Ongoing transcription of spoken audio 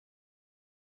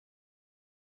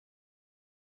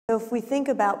So if we think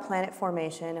about planet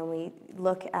formation and we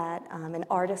look at an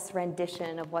artist's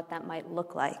rendition of what that might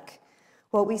look like,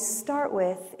 what we start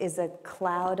with is a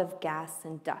cloud of gas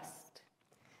and dust.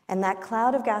 And that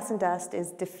cloud of gas and dust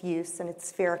is diffuse and it's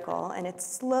spherical and it's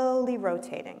slowly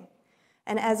rotating.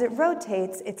 And as it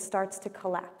rotates, it starts to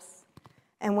collapse.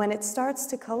 And when it starts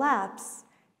to collapse,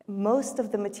 most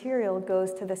of the material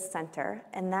goes to the center,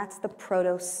 and that's the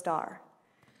protostar.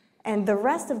 And the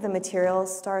rest of the material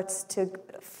starts to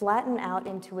flatten out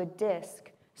into a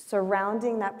disk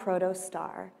surrounding that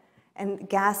protostar. And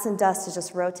gas and dust is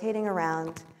just rotating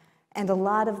around, and a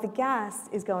lot of the gas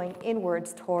is going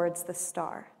inwards towards the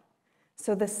star.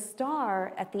 So the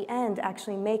star at the end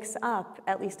actually makes up,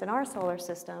 at least in our solar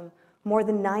system, more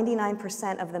than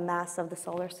 99% of the mass of the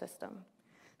solar system.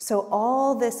 So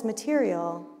all this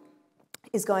material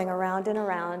is going around,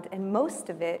 and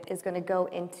most of it is going to go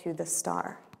into the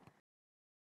star.